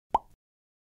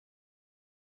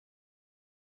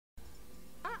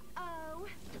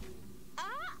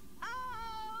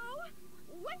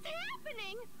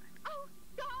happening? Oh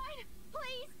God!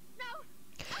 Please, no!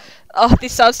 Oh,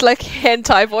 this sounds like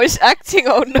hentai voice acting.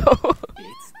 Oh no.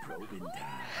 It's probing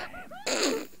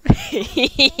time. There,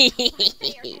 that's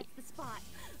the spot.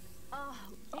 Oh,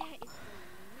 that is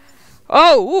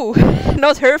Oh, ooh,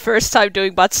 not her first time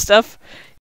doing butt stuff.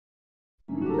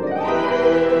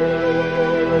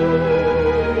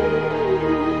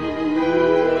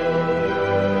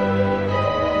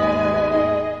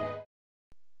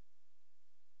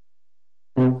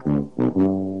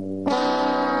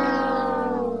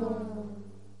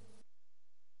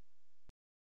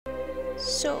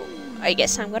 So, I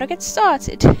guess I'm gonna get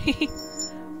started.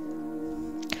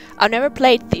 I've never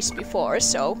played this before,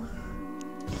 so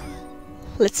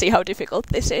let's see how difficult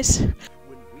this is. When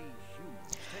we humans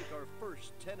take our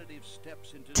first tentative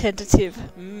steps into Tentative.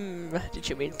 Did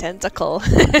you mean tentacle?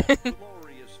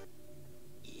 glorious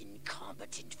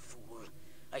Incompetent fool.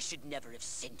 I should never have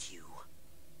sent you.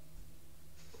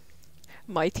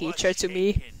 My teacher to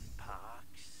me. Shaken,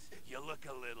 Pox? You look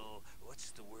a little,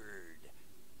 what's the word?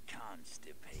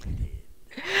 Constipated.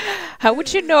 How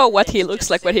would you know what he looks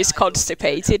like when he's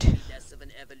constipated?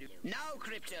 Now,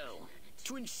 Crypto,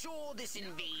 to ensure this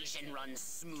invasion runs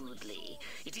smoothly,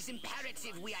 it is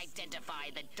imperative we identify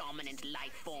the dominant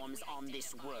life forms on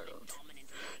this world.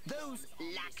 Those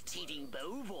lactating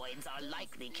bovoids are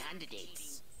likely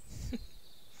candidates.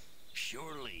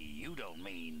 Surely you don't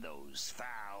mean those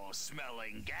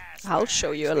foul-smelling gas. I'll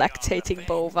show you a bags lactating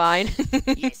beyond the bovine.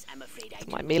 Yes, I'm afraid I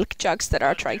do. My milk jugs that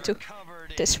are trying to fence.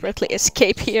 Covered in desperately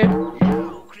escape here.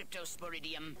 Now,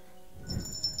 Cryptosporidium.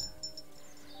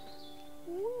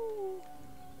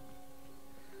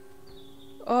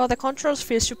 Oh, the controls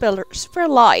feel super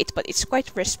light, but it's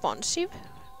quite responsive.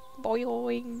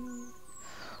 Boing.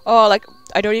 Oh, like,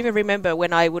 I don't even remember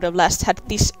when I would have last had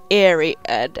this airy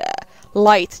and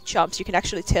light jumps. You can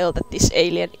actually tell that this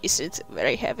alien isn't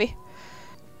very heavy.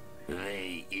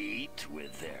 They eat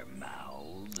with their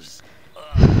mouths.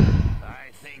 I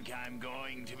think I'm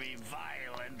going to be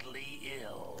violently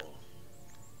ill.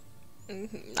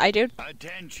 I don't.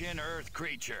 Attention, Earth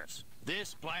creatures.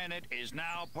 This planet is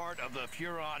now part of the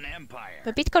Furon Empire. I'm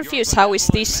a bit confused how is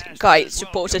this guy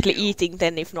supposedly eating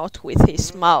then if not with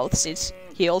his mouth, since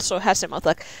he also has a mouth.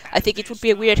 Like, I think it would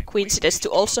be a weird coincidence to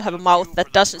also have a mouth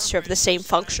that doesn't serve the same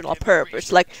functional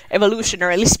purpose, like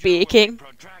evolutionarily speaking.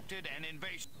 Protracted and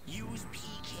invasive. Use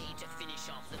PK to finish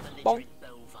off the Bonk. belligerent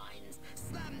bovines.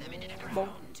 Slam them into the Bonk.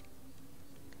 ground.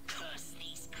 Curse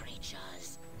these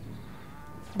creatures.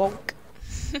 Bonk.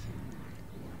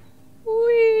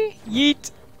 Whee!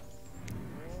 Yeet!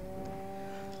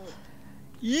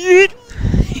 Yeet!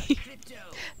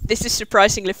 This is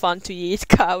surprisingly fun to yeet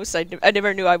cows. I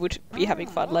never knew I would be having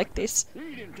fun like this.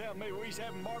 You didn't tell me we was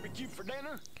having barbecue for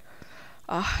dinner.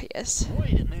 Ah, yes.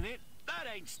 Wait a minute. That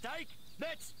ain't steak.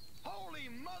 That's holy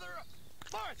mother of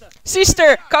Martha.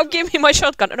 Sister, come give me my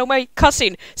shotgun. No, my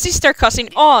cousin. Sister, cousin,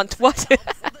 aunt. What? For the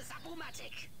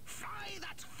Zapomatic. Fry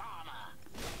that farmer.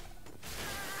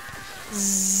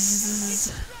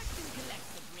 Zzz. Collect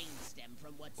the brainstem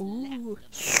from what's Ooh.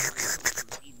 left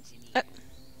of the engineer.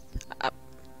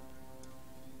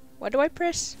 What do I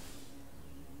press?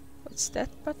 What's that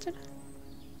button?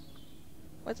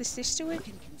 What is this doing?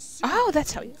 Oh,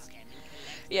 that's how you...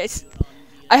 Yes.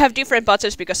 I have different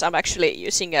buttons because I'm actually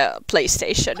using a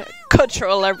PlayStation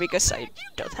controller because I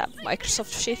don't have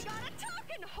Microsoft shit. got a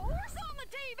talking horse on the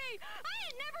TV. I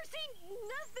ain't never seen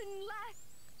nothing like.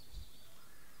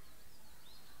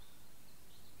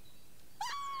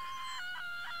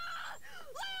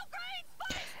 Little green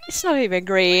spider. It's not even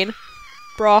green.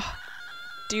 Bruh.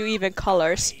 Do you even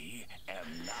colors?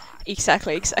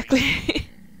 Exactly, exactly.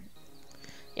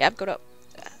 Yeah, I'm gonna...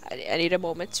 I need a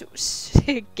moment to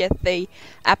get the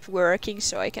app working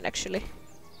so I can actually...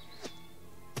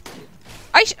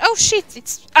 oh shit!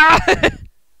 It's... Ah!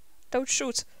 Don't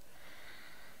shoot.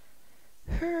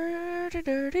 Are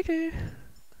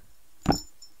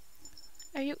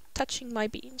you touching my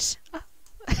beans? Ah.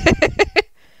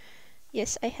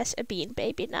 Yes, I has a bean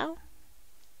baby now.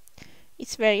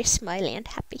 It's very smiley and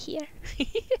happy here.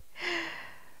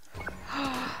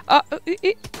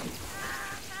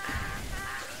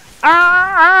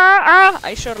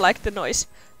 I sure like the noise.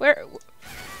 Where?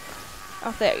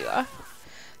 Oh, there you are.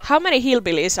 How many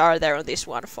hillbillies are there on this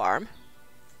one farm?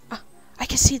 Ah, I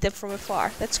can see them from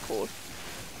afar. That's cool.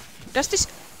 Does this...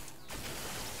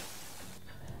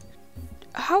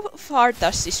 How far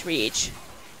does this reach?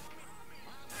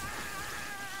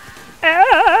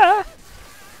 Ah!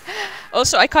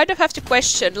 Also, I kind of have to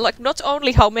question, like, not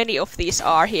only how many of these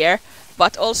are here,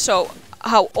 but also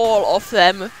how all of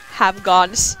them have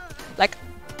guns. Like,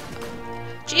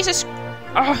 Jesus...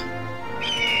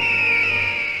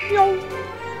 Yo.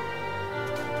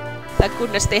 Thank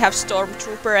goodness they have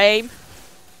stormtrooper aim.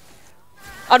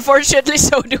 Unfortunately,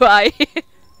 so do I.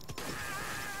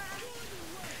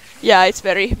 Yeah, it's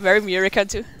very American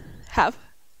to have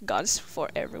guns for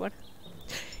everyone.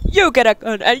 You get a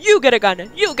gun, and you get a gun,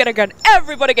 and you get a gun.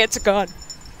 Everybody gets a gun.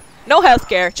 No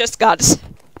healthcare, just guns.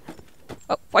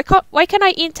 Oh, why can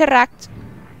I interact?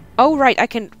 Oh right, I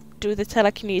can do the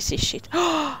telekinesis shit.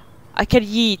 I can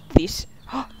yeet this.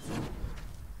 I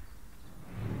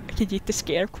can yeet the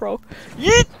scarecrow.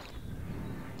 Yeet!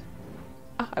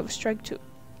 I was trying to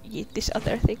yeet this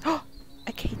other thing.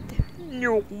 I can hit them.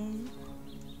 No.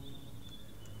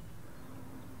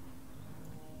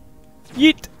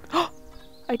 Yeet!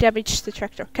 I damaged the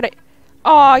tractor. Can I?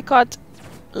 Oh, I can't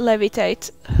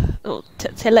levitate. Oh,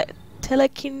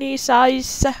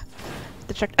 telekinesize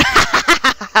the tractor.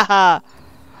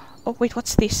 Oh wait,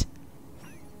 what's this?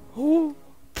 Oh,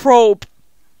 probe.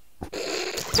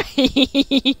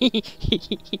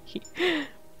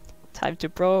 Time to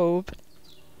probe.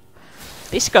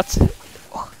 This got.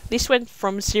 Oh, this went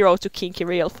from 0 to Kinky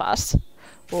real fast.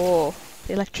 Oh,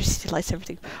 the electricity lights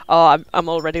everything. Oh, I'm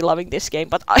already loving this game,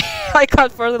 but I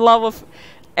can't for the love of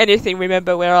anything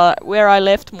remember where I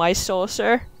left my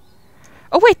saucer.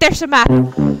 Oh wait, there's a map.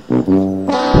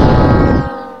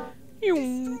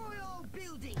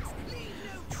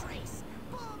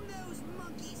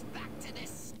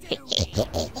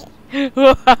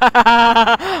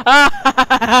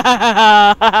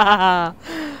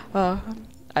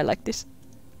 I like this.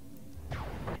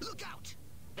 Look out!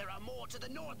 There are more to the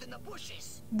north in the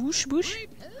bushes. Bush.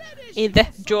 In the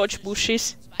George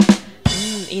bushes.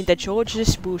 In the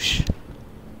George's bush.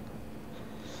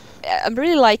 I'm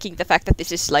really liking the fact that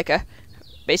this is like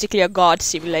basically a god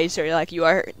simulator. Like you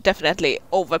are definitely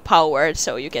overpowered,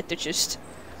 so you get to just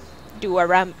go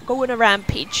on a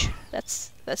rampage.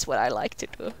 That's what I like to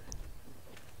do.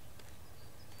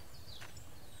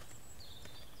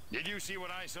 Did you see what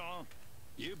I saw?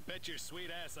 You bet your sweet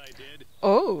ass I did.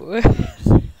 Oh.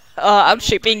 I'm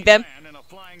shipping them. In a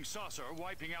flying saucer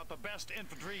wiping out the best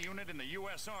infantry unit in the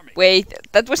US Army. Wait,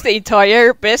 that was the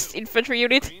entire best infantry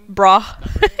unit? Bruh.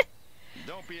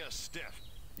 Don't be a stiff.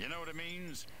 You know what it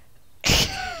means?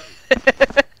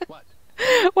 What?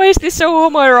 Why is this so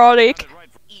homoerotic?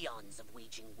 Eons of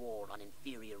waging war on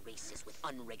inferior races with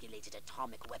unregulated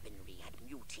atomic weaponry had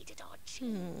mutated our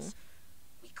genes.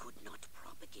 We could not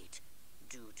propagate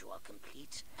due to our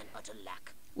complete and utter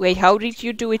lack. Wait, how did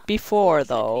you do it before,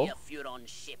 though? A Furon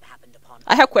ship happened upon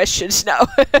I have questions now.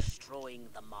 destroying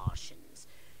the Martians.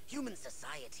 Human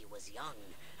society was young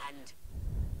and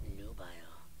nubile.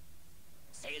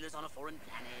 Sailors on a foreign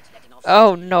planet letting off.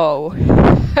 Oh no.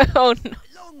 Oh no.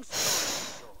 Long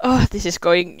story short, Oh, this is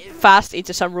going fast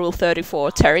into some Rule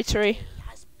 34 territory.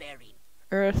 has buried.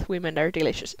 Earth women are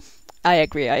delicious. I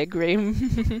agree. Crypto,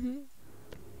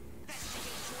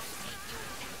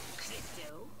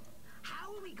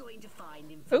 how are we going to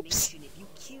find Oops. information if you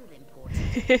kill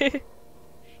important?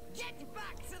 Get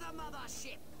back to the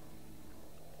mothership!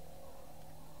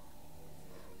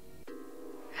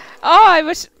 Oh, I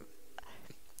was...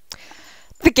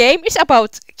 The game is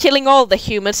about killing all the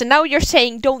humans, and now you're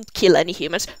saying don't kill any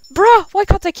humans. Bruh, why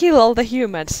can't I kill all the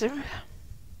humans?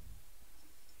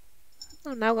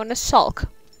 I'm now gonna sulk.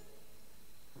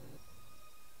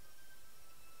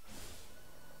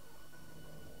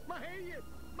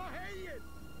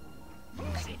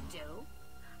 Crypto,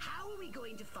 how are we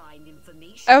going to find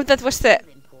information? Oh, that was the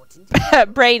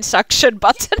brain suction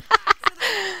button.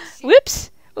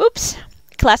 Whoops. Oops.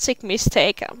 Classic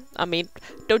mistake. I mean,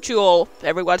 don't you all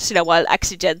every once in a while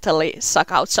accidentally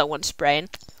suck out someone's brain?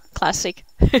 Classic.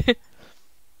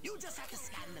 You just have to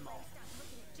scan them all.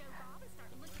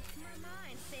 My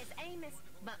mind says Amos,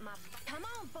 but come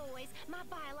on, boys. My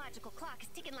biological clock is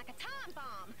ticking like a time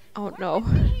bomb. Oh Work no.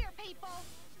 with me here, people.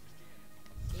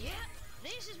 Yep,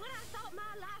 this is what I thought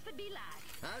my life would be like.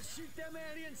 I'll shoot them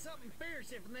aliens something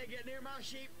fierce if they get near my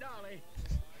sheep, Dolly.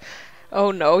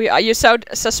 Oh no, you sound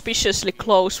suspiciously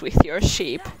close with your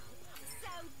sheep. So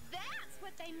that's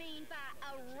what they mean by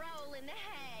a roll in the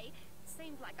hay.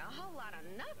 Seems like a whole lot of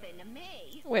nothing to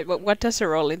me. Wait, what does a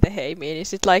roll in the hay mean?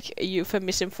 Is it like a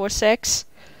euphemism for sex?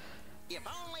 If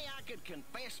only I could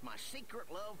confess my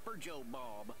secret love for Joe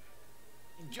Bob.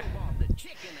 Joe Bob the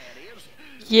chicken, that is.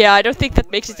 Yeah, I don't think that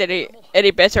makes it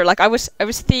any better. Like I was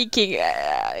thinking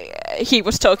he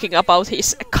was talking about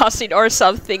his cousin or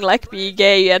something, like being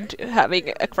gay and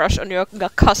having a crush on your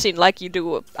cousin, like you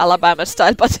do Alabama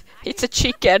style. But it's a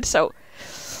chicken, so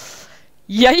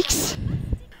yikes!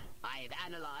 I've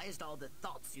analyzed all the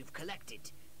thoughts you've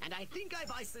collected. And I think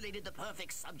I've isolated the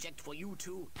perfect subject for you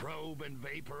to Probe and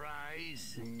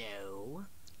vaporize. know.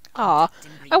 Ah,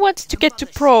 I wanted to get to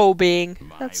probing.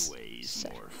 My That's way's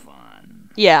more fun.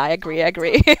 yeah, I agree.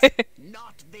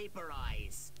 Not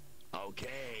vaporize.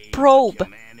 Okay. Probe, but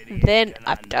humanity then can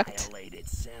abduct. annihilate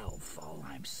itself, all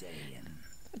I'm saying.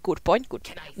 Good point. Good.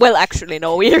 Well, actually,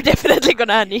 no. We're definitely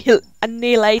gonna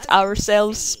annihilate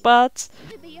ourselves, but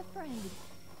To be afraid.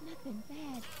 Nothing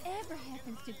bad ever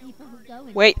happens to people who go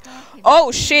and wait. talk in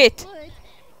Oh the shit! woods.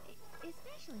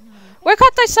 Especially not in Why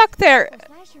can't I suck their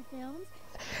slasher films.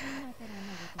 Not that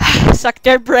I know suck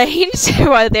their brains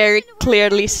while they're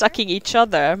clearly sucking each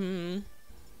other? Hmm.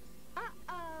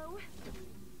 Uh-oh.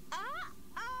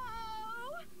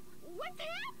 Uh-oh. What's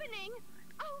happening?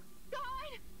 Oh,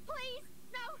 God. Please,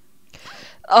 no.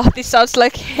 Oh, this sounds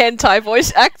like hentai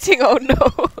voice acting. Oh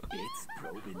no. It's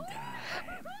probing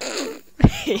time.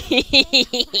 There,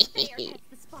 that's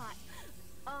the spot.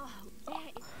 Oh,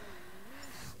 that is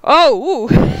Oh,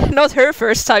 ooh, not her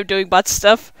first time doing butt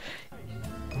stuff.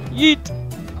 Yeet.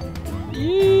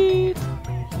 Yeet.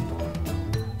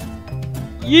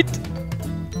 Yeet.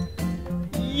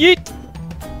 Yeet.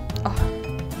 Oh.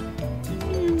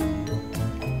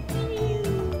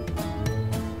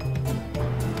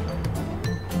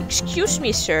 Excuse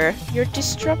me, sir. You're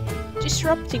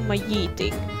disrupting my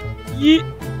yeeting. Yeet.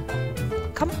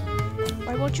 Come.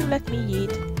 Why won't you let me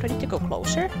yeet? Do I need to go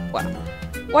closer? Well,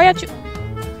 why aren't you?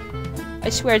 I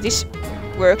swear this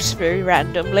works very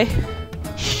randomly.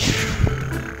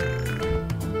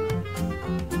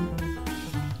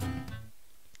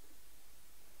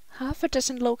 Half a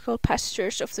dozen local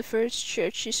pastors of the First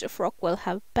Churches of Rockwell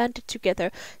have banded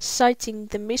together, citing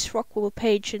the Miss Rockwell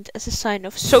pageant as a sign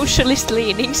of socialist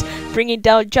leanings, bringing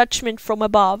down judgment from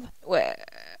above.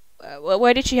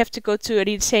 Why did she have to go to an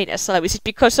insane asylum? Is it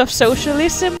because of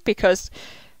socialism? Because,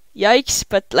 yikes!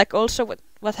 But like, also,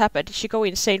 what happened? Did she go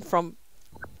insane from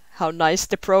how nice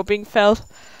the probing felt?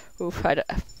 Oof,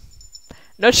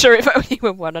 not sure if I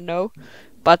even wanna know,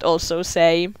 but also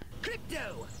same.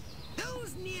 Crypto!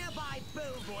 Those nearby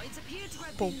bovoids appear to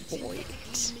have been genetically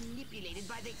manipulated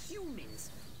by the humans.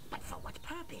 But for what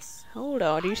purpose? Hold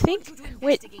on, do you I think? want you to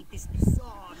Wait, investigate this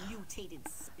bizarre mutated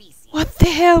species. what the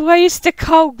hell? Why is the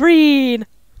cow green?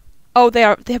 Oh, they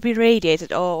have been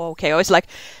radiated. Oh, okay. I was like,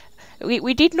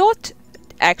 we did not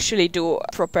actually do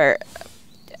proper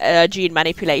gene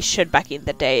manipulation back in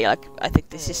the day. Like, I think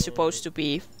this is supposed to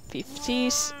be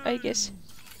 50s, I guess.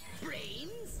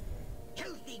 Brains?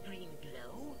 Healthy green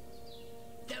glow?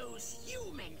 Those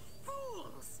human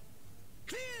fools!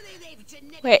 Clearly they've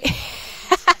genetically Wait.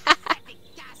 altered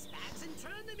gas bags and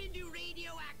turned them into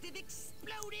radioactive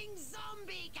exploding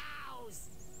zombie cows!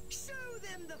 Show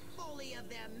them the folly of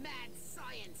their mad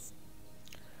science!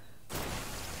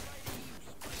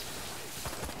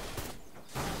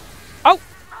 Oh!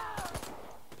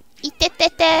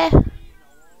 Itete.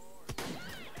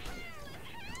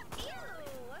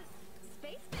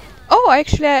 Oh,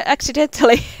 actually, I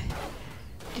accidentally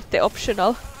did the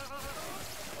optional.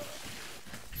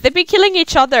 They've been killing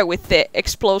each other with the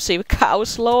explosive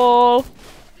cows, lol.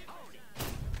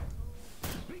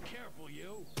 Be careful,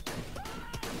 you.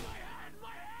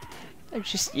 I'm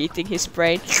just eating his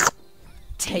brain.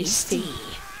 Tasty.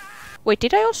 Wait,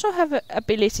 did I also have an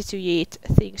ability to eat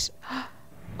things?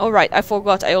 Alright, I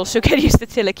forgot. I also can use the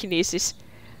telekinesis.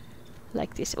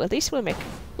 Like this. Well, this will make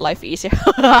life easier.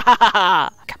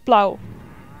 Kaplow.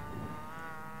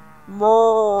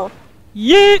 More.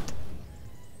 Yeet.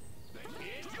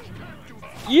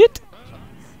 Yeet.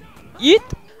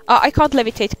 Yeet. I can't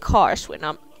levitate cars when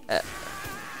I'm...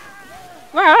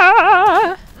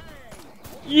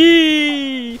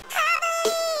 Yee.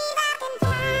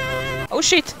 Oh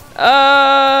shit.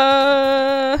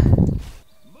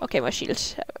 Okay, my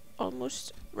shields have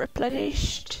almost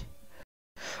replenished.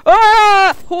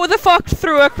 Ah! Who the fuck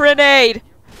threw a grenade?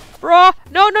 Bruh!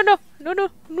 No, no, no, no, no,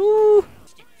 no!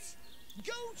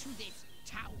 Go to this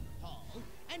town hall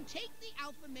and take the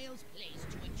alpha male's place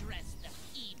to address the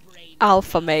e-brain.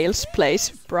 Alpha male's place,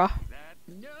 bruh.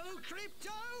 No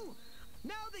crypto!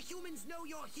 Now the humans know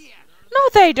you're here! No,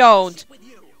 they don't! With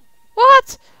you.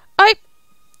 What?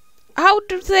 How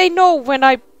do they know when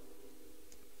I...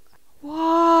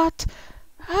 What?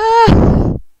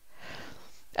 Ah.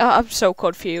 I'm so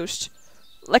confused.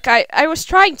 Like, I was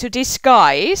trying to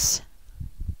disguise.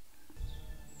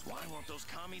 Why won't those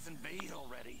commies invade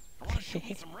already? I want to shoot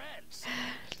me some reds.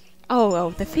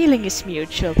 Oh, the feeling is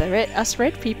mutual. Us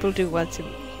red people do want to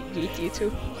meet you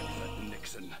too.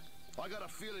 Nixon. I got a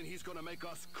feeling he's gonna make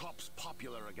us cops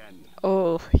popular again.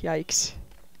 Oh, yikes.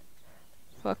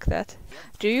 Fuck that.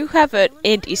 Do you have an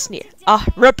end is near? Ah,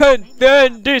 repent, the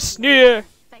end is near!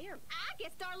 Fair. I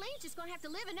guess Darlene's just gonna have to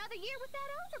live another year with that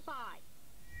overbite.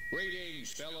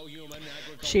 Greetings, fellow human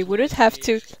She wouldn't have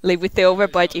to live with the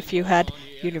overbite if you had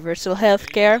universal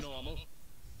health care.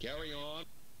 Carry on.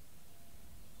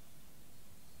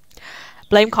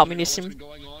 Blame What's communism. been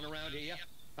going on around here?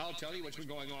 I'll tell you what's been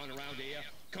going on around here.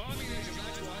 Communism,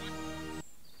 that's what.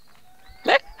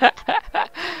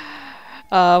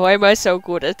 Why am I so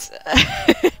good at...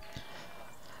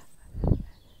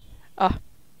 Ah.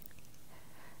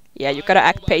 Yeah, you gotta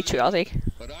act patriotic.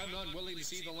 But I'm not willing to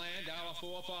see the land our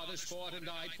forefathers fought and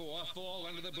died for fall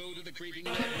under the boot of the creeping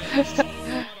not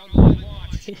on my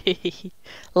watch.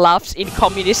 Laughs in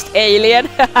communist alien.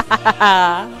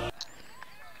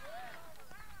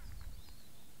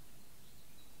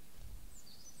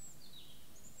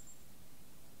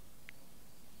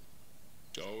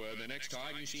 So, the next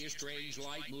time you see a strange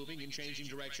light moving and changing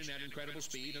direction at incredible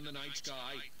speed in the night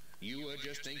sky, you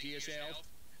just think to yourself,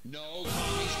 no,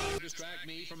 commies trying to distract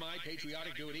me from my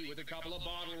patriotic duty with a couple of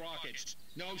bottle rockets.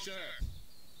 No, sir.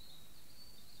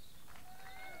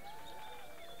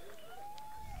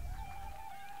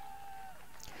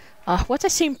 Ah, what a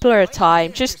simpler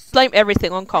time. Just blame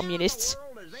everything on communists. How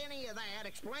in the world does any of that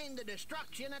explain the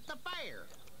destruction at the fair?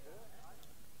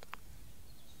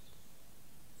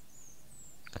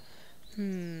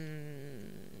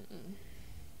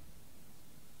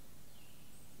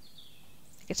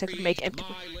 I guess I could make empty...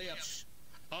 My lips.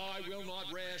 I will not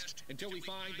rest until we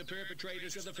find the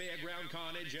perpetrators of the fairground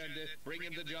carnage and bring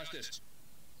them to justice.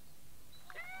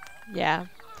 Yeah.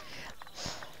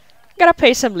 Gotta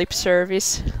pay some lip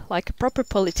service, like a proper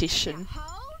politician.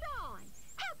 Hold on.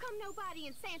 How come nobody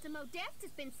in Santa Modeste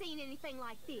has been seeing anything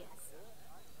like this?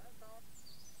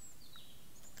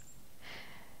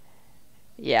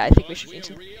 Yeah, I think we should We're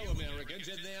into... real Americans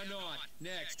and they're not.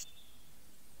 Next.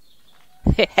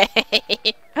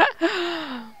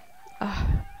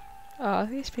 Oh,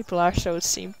 these people are so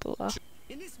simple.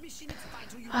 In this mission, it's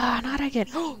vital you Not again.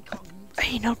 Oh, incognito.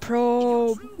 anal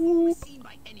probe. If you were seen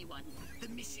by anyone, the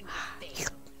mission will fail.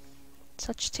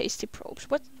 Such tasty probes.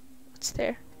 What's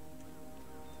there?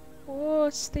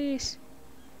 What's this?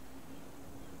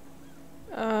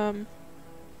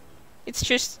 It's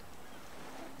just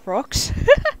rocks.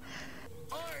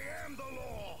 I am the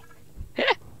law.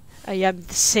 I am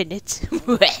the Senate.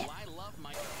 I love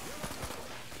my...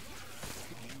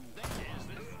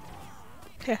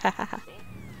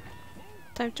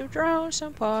 Time to drown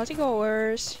some party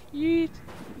goers. Yeet.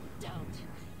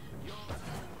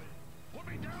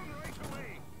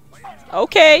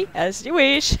 Okay, as you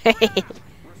wish.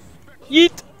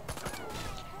 Yeet.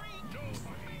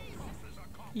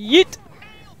 Yeet.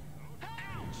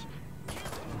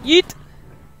 Yeet.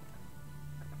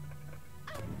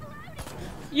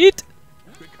 Yeet.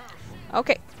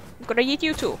 Okay, I'm gonna yeet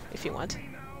you too, if you want.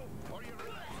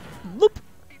 Bloop.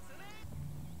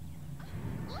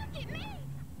 Look at me.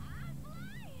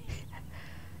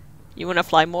 You wanna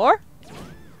fly more?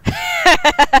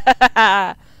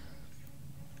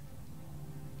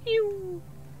 Ew.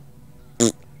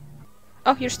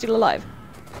 Oh, you're still alive.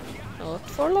 Not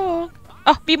for long.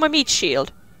 Oh, be my meat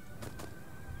shield.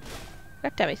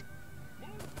 God damn it.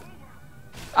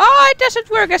 Oh, it doesn't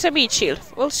work as a meat shield.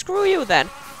 Well, screw you then.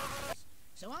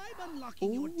 So I'm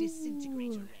unlocking your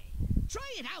disintegrator ray.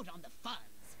 Try it out on the fuzz.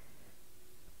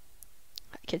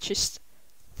 I can just...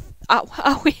 Ow,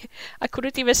 ow, I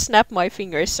couldn't even snap my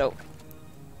fingers, so...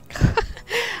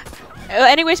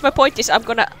 Anyways, my point is I'm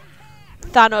gonna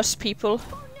Thanos people.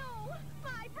 Oh no.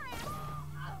 My friend.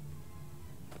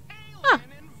 Ah.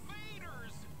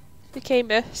 Became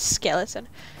a skeleton.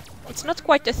 It's not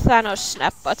quite a Thanos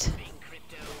snap, but...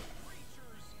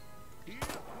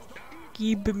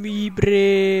 Give me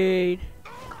brain.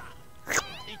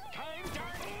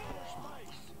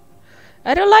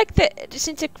 I don't like the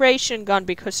disintegration gun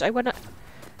because I wanna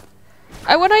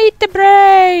eat the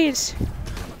brains!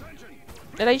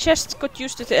 And I just got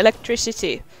used to the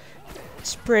electricity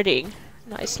spreading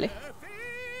nicely.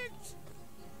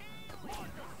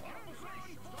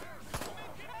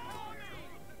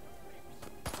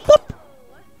 Boop!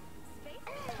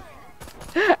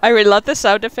 I really love the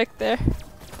sound effect there.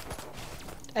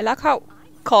 I like how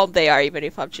calm they are even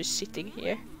if I'm just sitting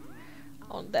here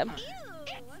on them.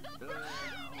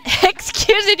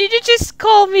 Excuse me, did you just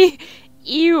call me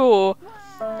ew?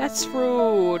 That's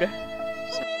rude.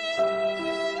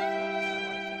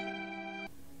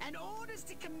 And orders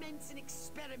to commence an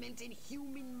experiment in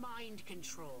human mind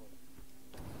control.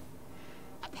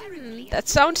 Apparently, That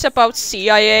sounds about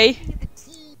CIA. the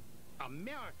team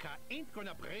America ain't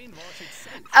gonna brainwash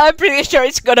itself. I'm pretty sure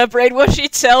it's gonna brainwash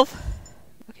itself.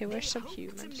 Okay, where's some To make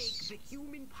humans? the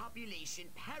human population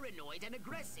paranoid and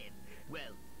aggressive.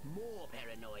 Well, more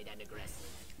paranoid and aggressive.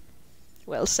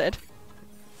 Well said.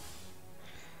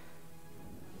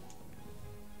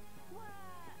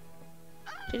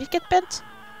 Did it get bent?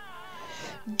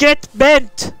 Get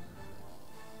bent!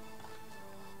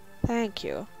 Thank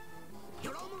you.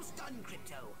 You're almost done,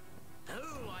 Crypto.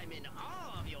 Oh, I'm in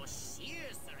awe of your sheer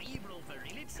cerebral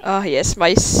virility. Ah yes,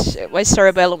 my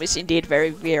cerebellum is indeed very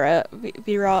virile.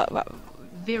 Virile.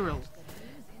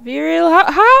 Viril?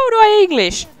 How do I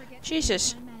English?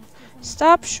 Jesus.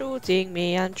 Stop shooting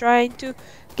me. I'm trying to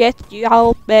get you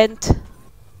all bent.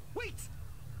 Wait!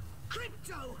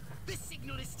 Crypto! The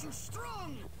signal is too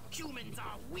strong! Humans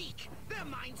are weak! Their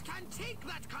minds can't take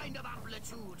that kind of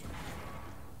amplitude!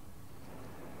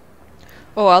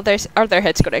 Oh, are their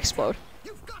heads gonna explode?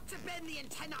 You've got to bend the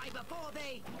antennae before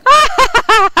they...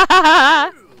 Ooh,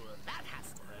 that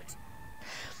has to hurt.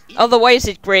 Although, why is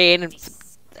it green?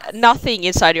 Nothing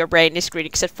inside your brain is green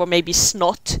except for maybe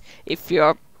snot if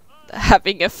you're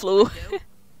having a flu.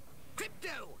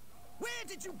 Crypto! Where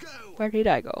did you go? Where did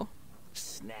I go?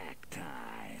 Snack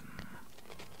time.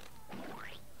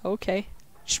 Okay.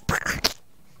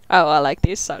 Oh, I like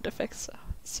these sound effects.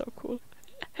 It's so cool.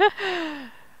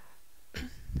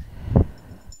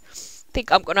 Think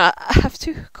I'm gonna have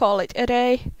to call it a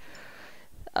day.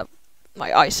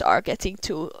 My eyes are getting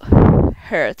too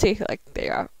hurty, like they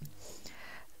are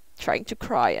trying to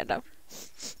cry, and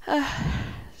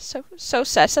so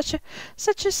sad.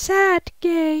 Such a sad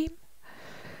game.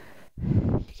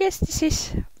 I guess this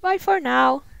is bye for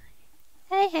now.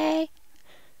 Hey hey.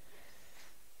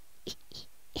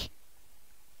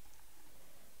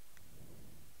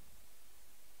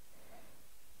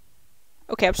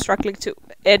 Okay, I'm struggling to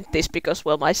end this because,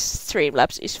 well, my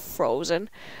Streamlabs is frozen.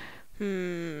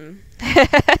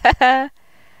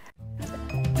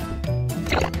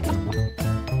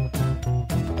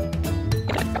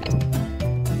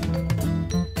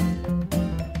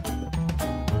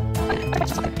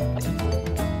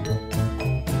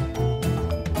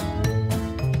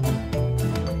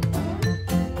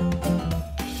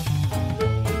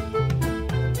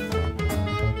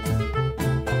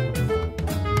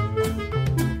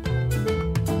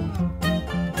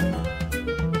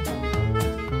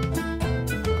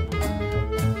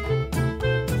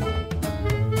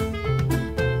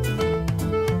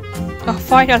 Oh,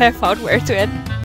 finally I found where to end.